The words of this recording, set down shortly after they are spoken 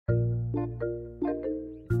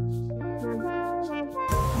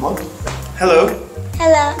Come on. Hello.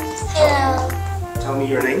 Hello. Hello. Tell me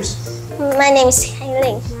your names. My name is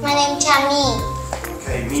Hailing. My name is Chami.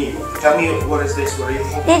 Okay, me. Tell me what is this? What are you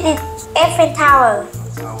holding? This is Eiffel Tower.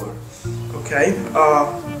 Tower. Okay.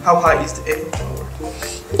 How high is the Eiffel Tower?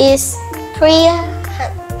 It's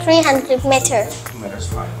 300 meters. 2 meters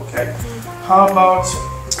high. Okay. How about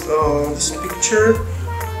this picture?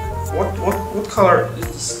 What color is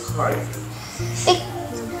the sky?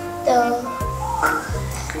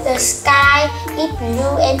 The sky is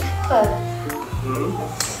blue and purple.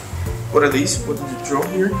 What are these? What did you draw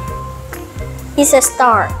here? It's a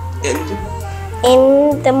star And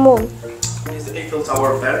in the moon. is the Eiffel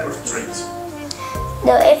Tower bad or straight?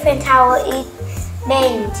 The Eiffel Tower is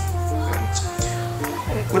bent.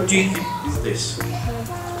 What do you think is this?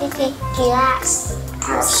 It is glass.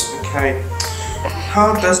 Grass. Okay.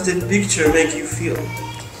 How does the picture make you feel?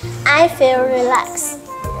 I feel relaxed.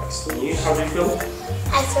 Relaxed. And you? How do you feel?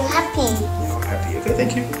 I feel happy. You're happy. Okay,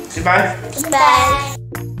 thank you. Goodbye. Goodbye.